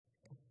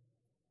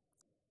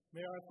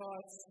May our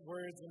thoughts,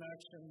 words, and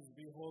actions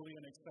be holy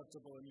and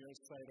acceptable in your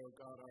sight, O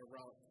God, our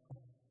rock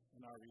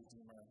and our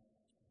Redeemer.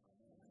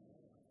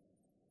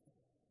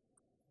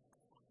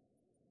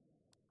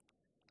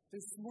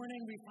 This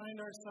morning we find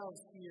ourselves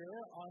here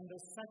on the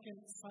second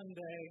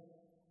Sunday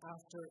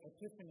after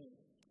Epiphany.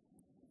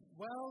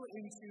 Well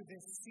into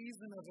this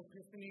season of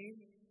Epiphany,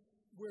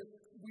 where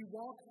we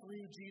walk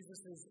through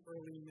Jesus'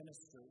 early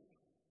ministry.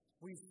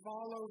 We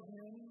follow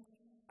him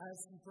as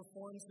he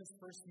performs his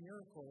first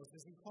miracles,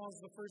 as he calls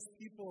the first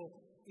people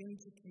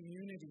into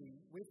community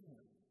with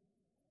him.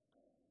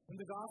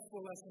 In the gospel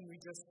lesson we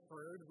just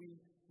heard,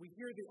 we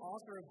hear the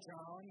author of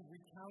John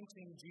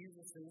recounting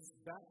Jesus'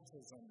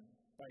 baptism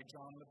by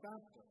John the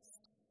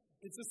Baptist.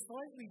 It's a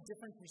slightly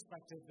different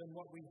perspective than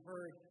what we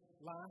heard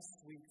last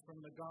week from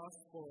the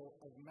Gospel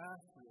of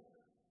Matthew.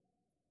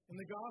 In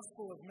the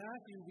Gospel of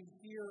Matthew, we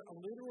hear a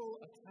literal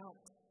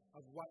account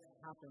of what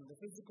happened,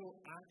 the physical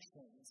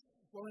actions.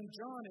 Well, in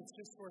John, it's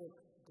just sort of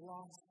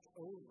glossed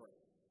over.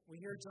 We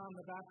hear John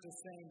the Baptist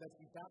saying that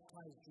he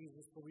baptized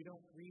Jesus, but we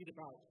don't read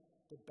about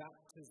the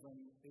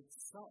baptism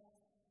itself.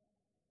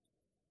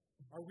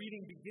 Our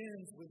reading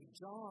begins with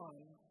John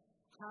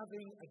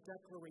having a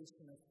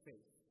declaration of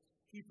faith.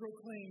 He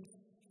proclaimed,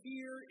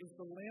 "Here is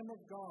the Lamb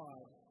of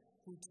God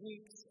who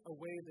takes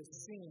away the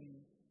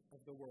sin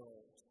of the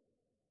world."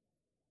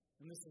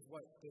 And this is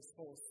what this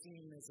whole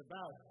scene is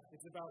about.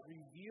 It's about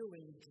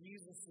revealing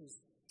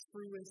Jesus'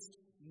 truest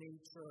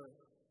nature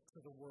to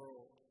the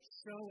world,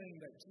 showing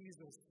that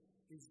Jesus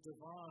is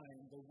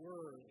divine, the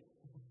Word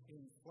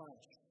in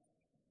flesh.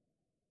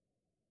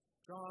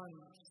 John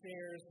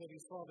shares that he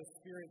saw the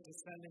Spirit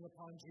descending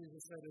upon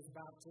Jesus at his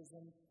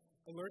baptism,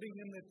 alerting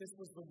him that this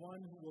was the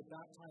one who will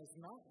baptize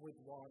not with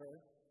water,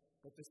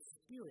 but the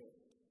Spirit.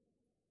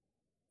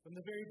 From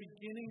the very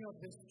beginning of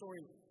this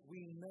story,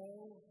 we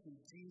know who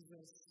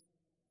Jesus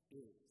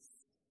is.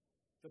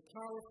 The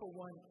powerful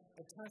one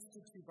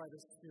attested to by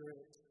the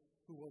Spirit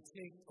who will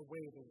take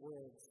away the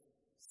world's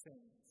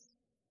sins.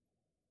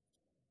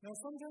 Now,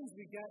 sometimes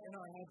we get in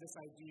our head this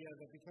idea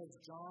that because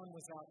John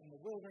was out in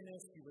the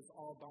wilderness, he was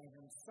all by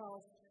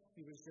himself,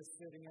 he was just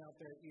sitting out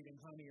there eating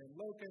honey and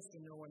locusts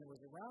and no one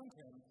was around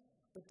him.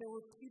 But there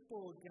were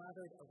people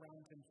gathered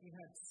around him. He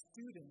had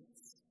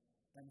students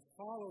and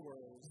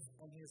followers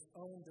and his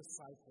own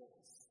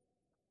disciples.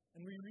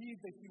 And we read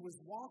that he was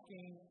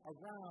walking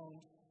around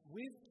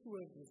with two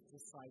of his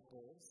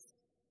disciples,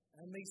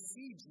 and they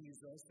see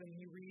Jesus, and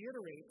he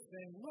reiterates,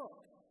 saying, "Look,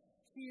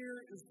 here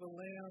is the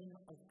Lamb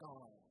of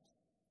God."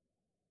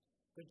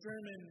 The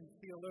German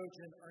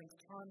theologian Ernst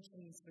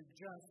Tronchen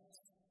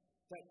suggests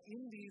that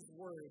in these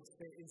words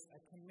there is a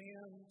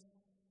command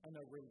and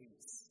a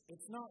release.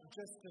 It's not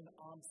just an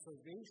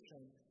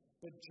observation,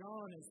 but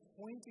John is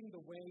pointing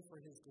the way for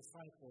his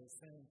disciples,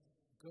 saying,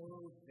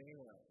 "Go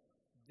there.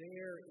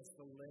 There is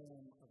the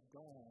Lamb of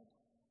God."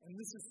 And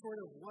this is sort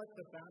of what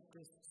the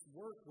Baptist's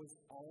work was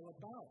all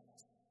about.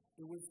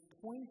 It was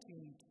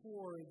pointing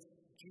towards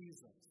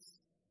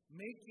Jesus,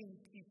 making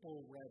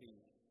people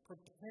ready,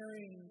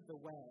 preparing the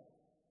way.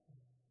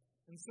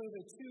 And so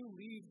the two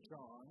leave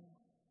John,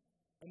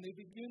 and they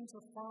begin to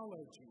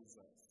follow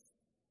Jesus.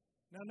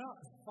 Now, not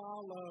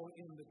follow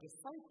in the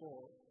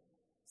disciple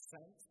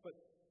sense, but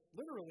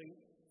literally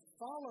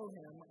follow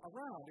him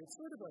around. It's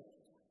sort of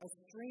a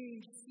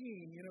strange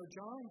scene. You know,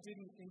 John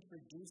didn't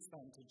introduce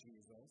them to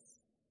Jesus.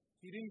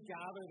 He didn't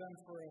gather them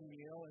for a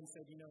meal and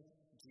said,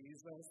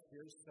 Jesus,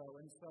 here's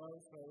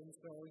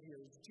so-and-so,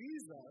 here's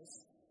Jesus.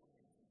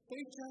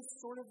 They just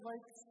sort of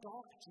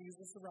stalk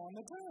Jesus around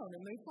the town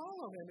and they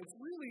follow him. It's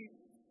really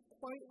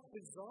quite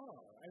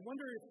bizarre. I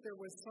wonder if there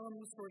was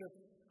some sort of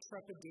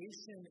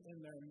trepidation in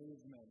their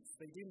movements.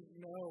 They didn't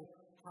know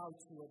how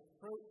to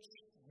approach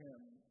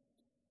him.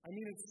 I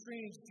mean, it's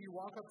strange. Do you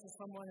walk up to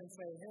someone and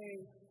say, "Hey,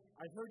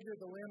 I heard you're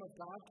the Lamb of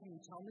God. Can you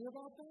tell me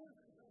about that?"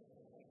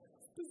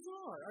 It's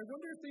bizarre. I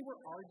wonder if they were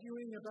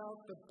arguing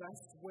about the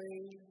best way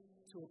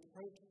to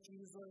approach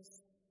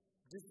Jesus,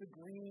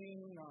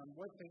 disagreeing on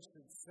what they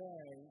should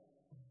say.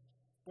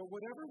 But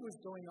whatever was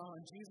going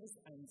on, Jesus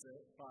ends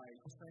it by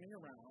turning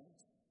around,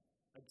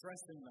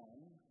 addressing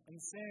them, and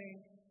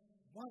saying,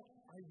 "What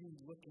are you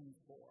looking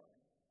for?"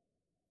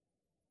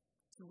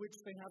 To which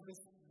they have this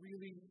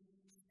really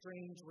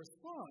strange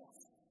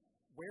response.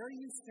 "Where are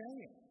you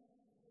staying?"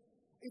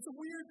 It's a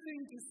weird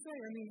thing to say.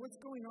 I mean, what's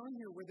going on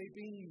here? Were they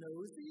being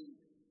nosy?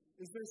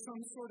 Is there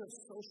some sort of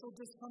social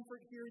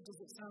discomfort here? Does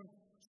it sound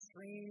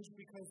strange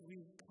because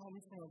we come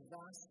from a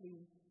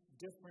vastly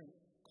different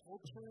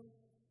culture?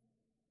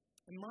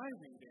 In my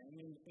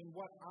reading, in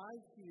what I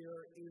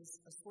hear, is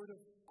a sort of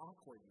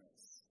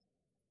awkwardness,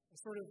 a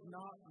sort of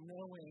not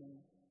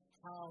knowing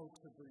how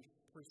to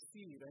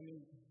proceed. I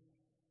mean,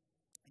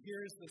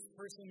 here's this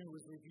person who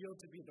was revealed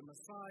to be the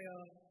Messiah,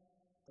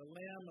 the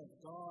Lamb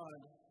of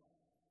God.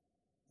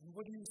 And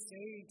what do you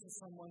say to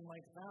someone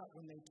like that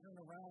when they turn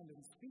around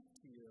and speak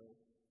to you?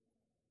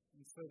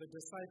 And so the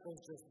disciples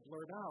just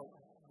blurt out,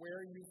 "Where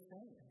are you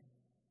staying?"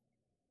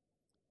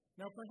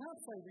 Now,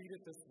 perhaps I read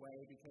it this way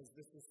because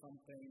this is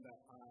something that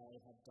I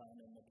have done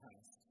in the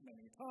past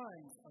many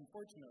times,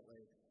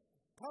 unfortunately.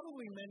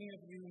 Probably many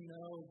of you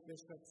know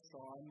Bishop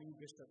Shaw, knew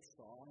Bishop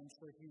Shaw. I'm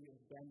sure he has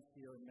been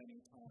here many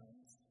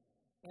times.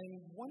 And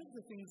one of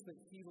the things that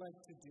he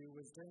liked to do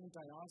was during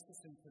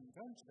diocesan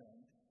convention,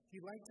 he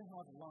liked to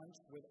have lunch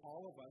with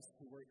all of us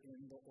who were in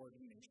the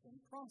ordination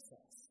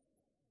process.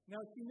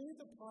 Now, he made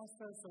the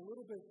process a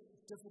little bit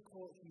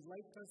difficult. He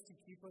liked us to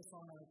keep us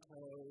on our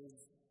toes.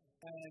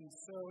 And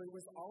so it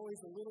was always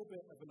a little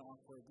bit of an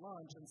awkward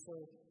lunch. And so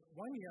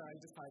one year I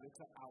decided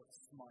to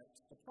outsmart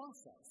the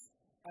process.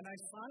 And I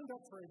signed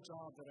up for a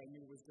job that I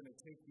knew was going to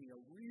take me a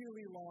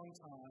really long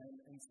time,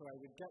 and so I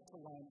would get to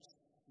lunch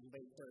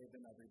later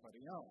than everybody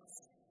else.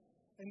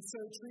 And so,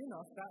 true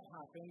enough, that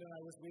happened, and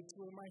I was with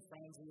two of my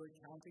friends who were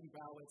counting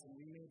ballots, and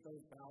we made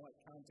those ballot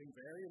counting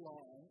very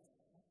long.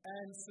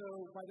 And so,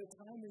 by the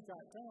time we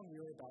got done, we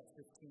were about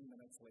 15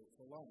 minutes late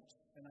for lunch.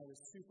 And I was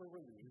super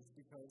relieved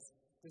because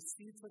the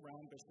seats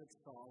around Bishop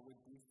Shaw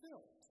would be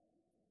filled.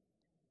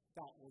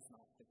 That was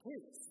not the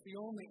case. The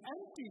only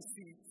empty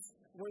seats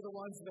were the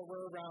ones that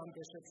were around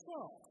Bishop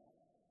Shaw.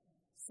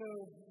 So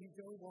we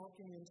go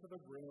walking into the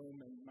room,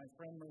 and my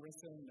friend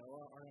Marissa and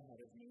Noah are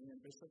ahead of me,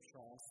 and Bishop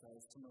Shaw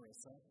says to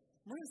Marissa,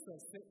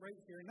 sit right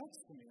here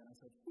next to me. And I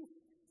said, whew.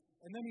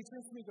 And then he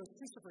turns to me and goes,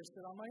 Christopher,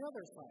 sit on my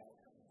other side.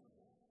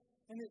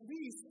 And at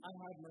least I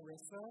had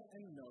Marissa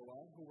and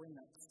Noah who were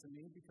next to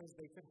me because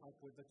they could help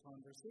with the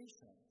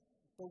conversation.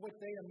 But what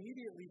they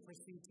immediately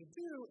proceed to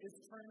do is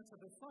turn to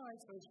the side,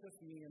 so it's just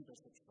me and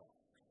Bishop Shaw.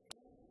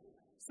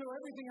 So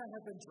everything I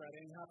had been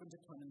dreading happened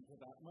to come into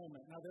that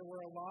moment. Now, there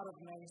were a lot of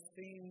nice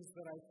things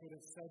that I could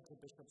have said to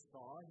Bishop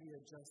Shaw. He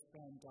had just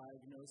been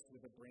diagnosed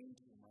with a brain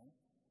tumor.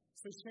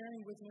 So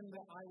sharing with him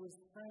that I was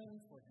praying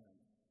for him,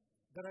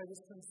 that I was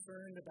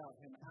concerned about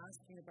him,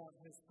 asking about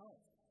his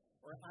health,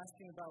 or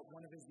asking about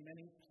one of his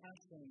many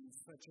passions,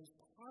 such as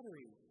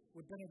pottery,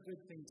 would have been a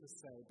good thing to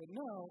say. But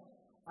no,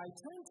 I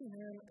turned to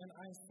him and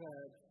I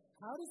said,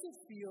 how does it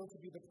feel to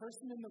be the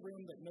person in the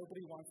room that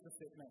nobody wants to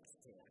sit next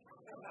to?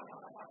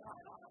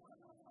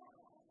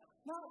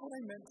 Not what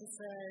I meant to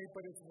say,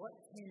 but it's what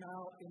came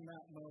out in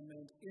that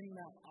moment, in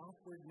that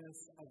awkwardness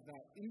of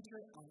that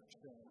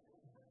interaction.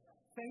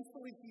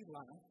 Thankfully, he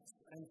laughed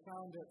and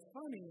found it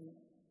funny,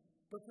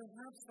 but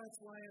perhaps that's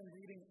why I'm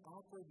reading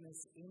awkwardness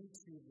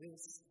into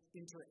this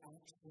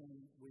interaction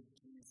with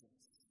Jesus.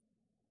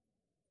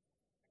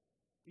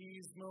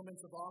 These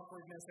moments of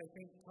awkwardness, I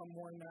think, come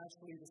more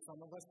naturally to some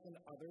of us than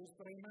others,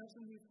 but I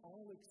imagine we've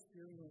all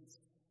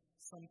experienced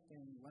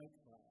something like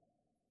that.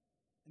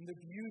 And the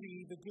beauty,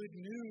 the good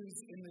news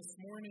in this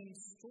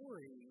morning's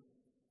story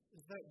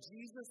is that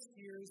Jesus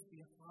hears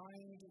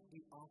behind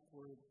the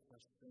awkward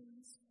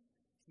questions.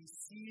 He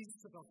sees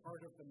to the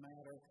heart of the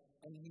matter,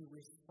 and he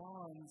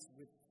responds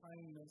with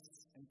kindness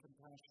and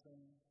compassion.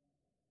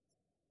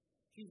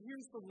 He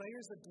hears the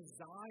layers of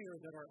desire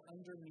that are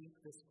underneath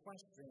this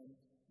question,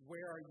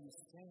 where are you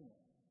staying?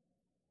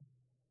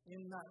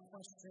 In that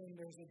question,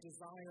 there's a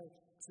desire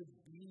to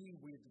be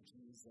with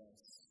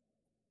Jesus.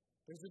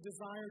 There's a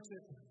desire to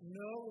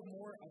know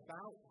more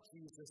about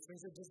Jesus.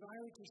 There's a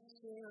desire to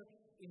share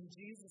in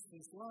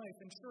Jesus' life.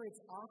 And sure,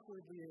 it's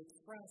awkwardly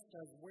expressed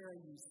as where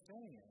are you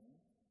staying?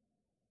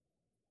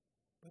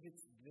 But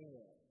it's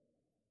there.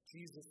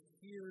 Jesus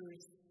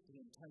hears the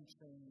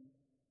intention,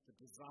 the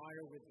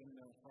desire within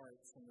their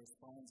hearts, and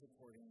responds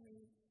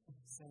accordingly,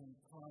 saying,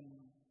 come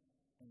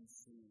and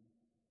see.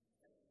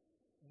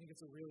 I think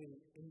it's a really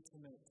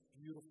intimate,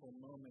 beautiful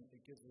moment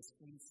that gives us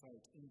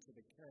insight into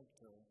the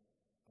character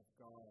of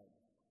God.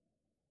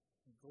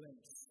 A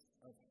glimpse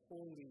of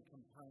holy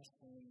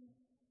compassion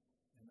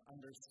and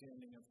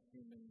understanding of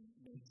human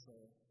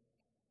nature.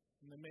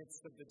 In the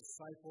midst of the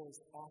disciples'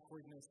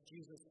 awkwardness,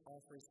 Jesus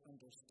offers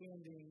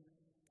understanding,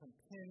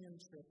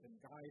 companionship, and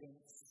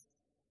guidance.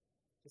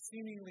 The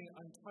seemingly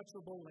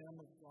untouchable Lamb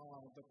of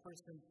God, the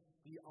person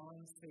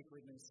beyond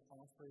sacredness,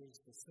 offers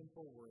the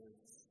simple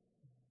words,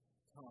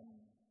 come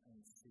and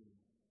see.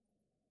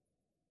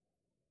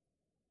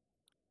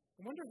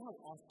 I wonder how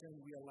often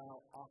we allow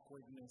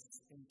awkwardness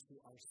into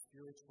our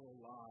spiritual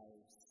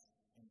lives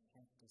and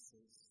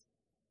practices.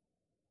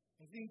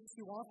 I think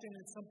too often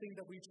it's something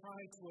that we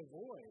try to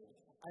avoid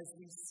as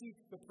we seek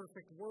the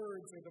perfect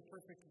words or the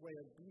perfect way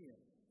of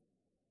being.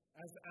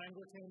 As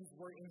Anglicans,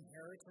 we're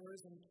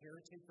inheritors and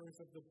caretakers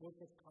of the Book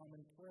of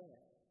Common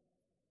Prayer.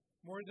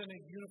 More than a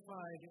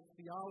unified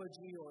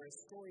theology or a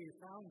story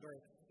founder,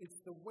 it's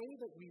the way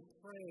that we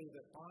pray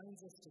that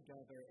binds us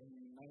together and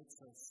unites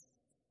us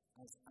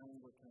as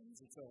Anglicans.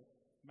 It's a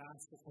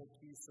masterful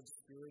piece of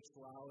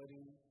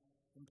spirituality,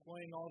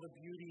 employing all the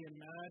beauty and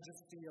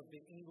majesty of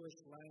the English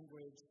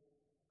language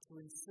to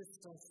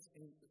assist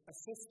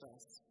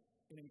us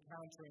in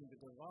encountering the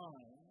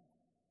divine.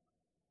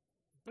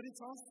 But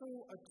it's also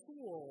a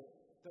tool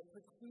that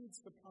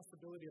precludes the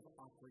possibility of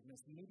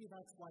awkwardness. Maybe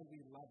that's why we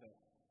love it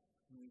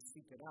and we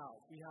seek it out.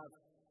 We have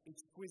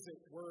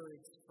exquisite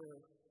words for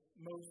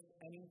most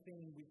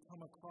anything we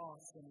come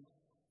across,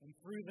 and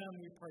through them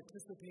we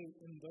participate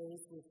in those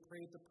who have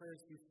prayed the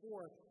prayers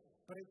before.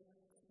 But I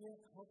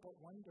can't help but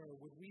wonder,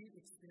 would we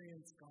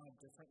experience God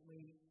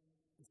differently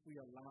if we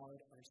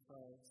allowed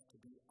ourselves to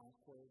be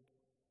awkward,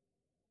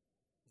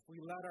 if we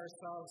let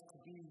ourselves to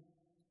be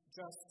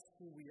just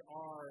who we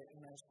are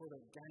in our sort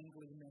of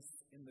gangliness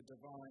in the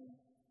divine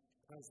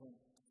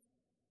presence.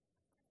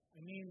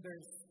 I mean,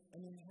 there's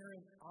an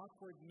inherent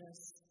awkwardness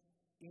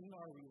in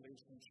our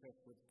relationship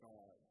with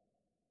God.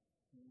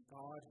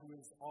 God who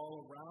is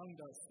all around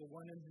us, the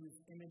one in whose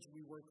image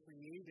we were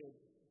created,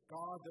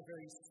 God, the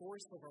very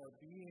source of our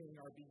being,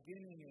 our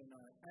beginning and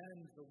our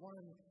end, the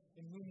one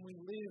in whom we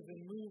live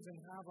and move and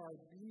have our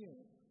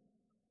being.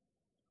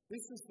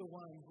 This is the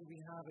one who we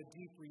have a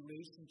deep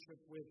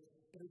relationship with,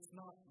 but it's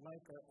not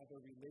like our other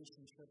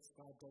relationships.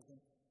 God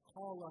doesn't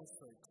call us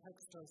or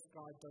text us.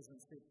 God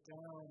doesn't sit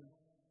down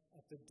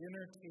at the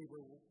dinner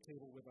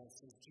table with us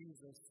as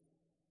Jesus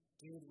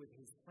did with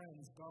his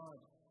friends. God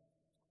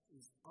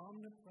is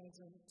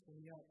omnipresent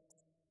and yet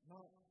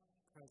not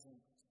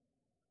present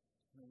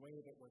in a way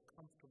that we're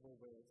comfortable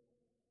with.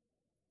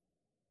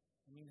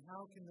 I mean,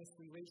 how can this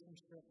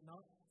relationship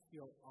not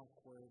feel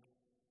awkward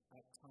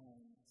at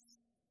times?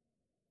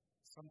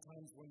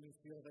 Sometimes when we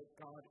feel that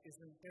God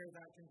isn't there,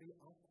 that can be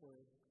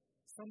awkward.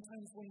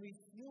 Sometimes when we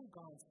feel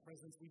God's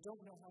presence, we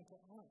don't know how to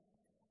act,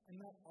 and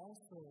that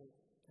also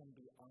can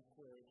be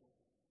awkward.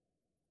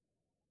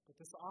 But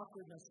this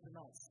awkwardness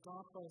cannot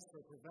stop us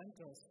or prevent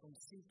us from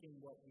seeking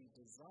what we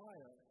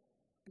desire,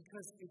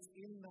 because it's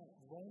in that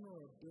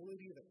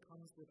vulnerability that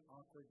comes with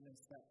awkwardness,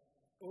 that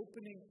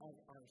opening of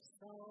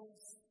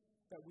ourselves,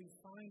 that we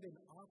find in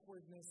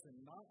awkwardness and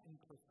not in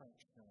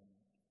perfection,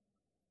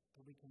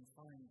 that we can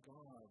find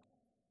God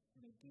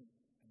in a deep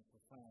and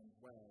profound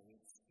way.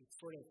 It's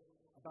sort of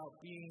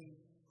about being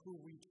who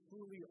we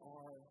truly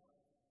are,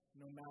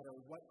 no matter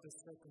what the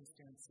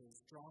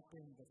circumstances,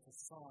 dropping the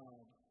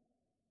facade,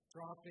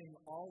 dropping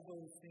all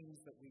those things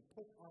that we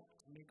put up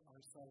to make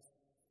ourselves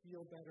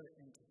feel better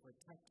and to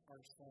protect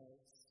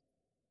ourselves,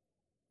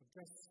 of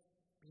just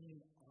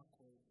being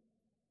awkward,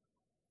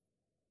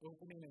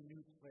 opening a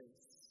new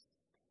place,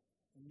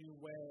 a new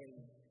way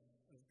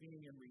of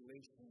being in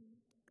relation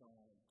to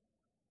God.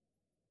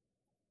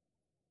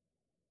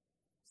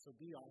 So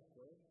be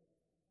awkward.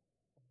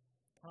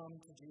 Come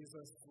to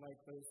Jesus like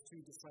those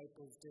two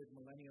disciples did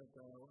millennia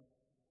ago,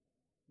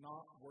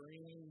 not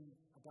worrying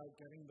about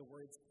getting the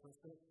words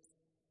perfect,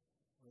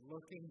 or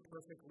looking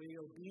perfectly,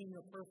 or being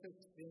a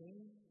perfect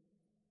thing.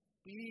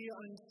 Be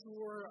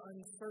unsure,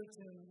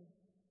 uncertain,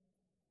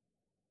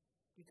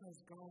 because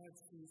God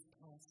sees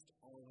past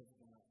all of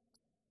that.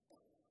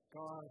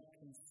 God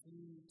can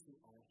see to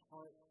our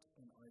heart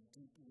and our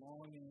deep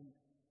longing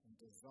and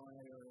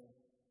desire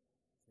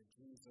for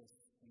Jesus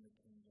in the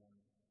kingdom.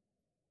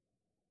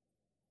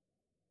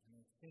 And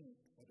I think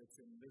that it's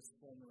in this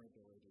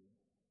vulnerability,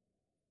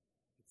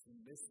 it's in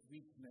this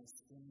weakness,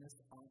 in this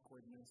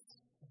awkwardness,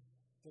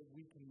 that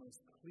we can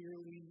most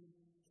clearly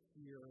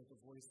hear the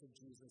voice of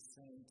Jesus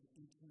saying to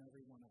each and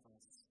every one of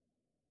us,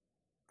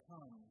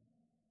 "Come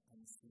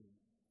and see."